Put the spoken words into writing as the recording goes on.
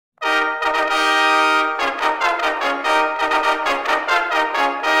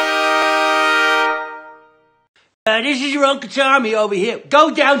this is your Uncle Tommy over here.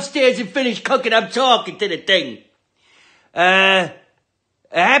 Go downstairs and finish cooking. I'm talking to the thing.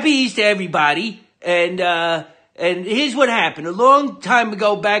 Happy Easter, everybody. And here's what happened. A long time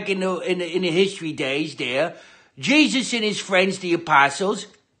ago, back in the history days there, Jesus and his friends, the apostles,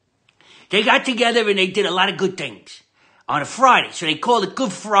 they got together and they did a lot of good things on a Friday. So they called it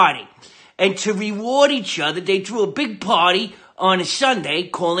Good Friday. And to reward each other, they threw a big party on a Sunday,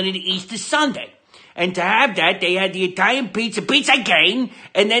 calling it Easter Sunday. And to have that, they had the Italian pizza again,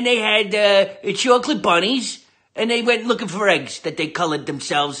 and then they had chocolate bunnies, and they went looking for eggs that they colored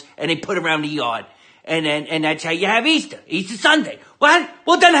themselves, and they put around the yard. And that's how you have Easter Sunday. What?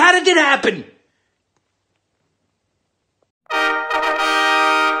 Well, then how did it happen?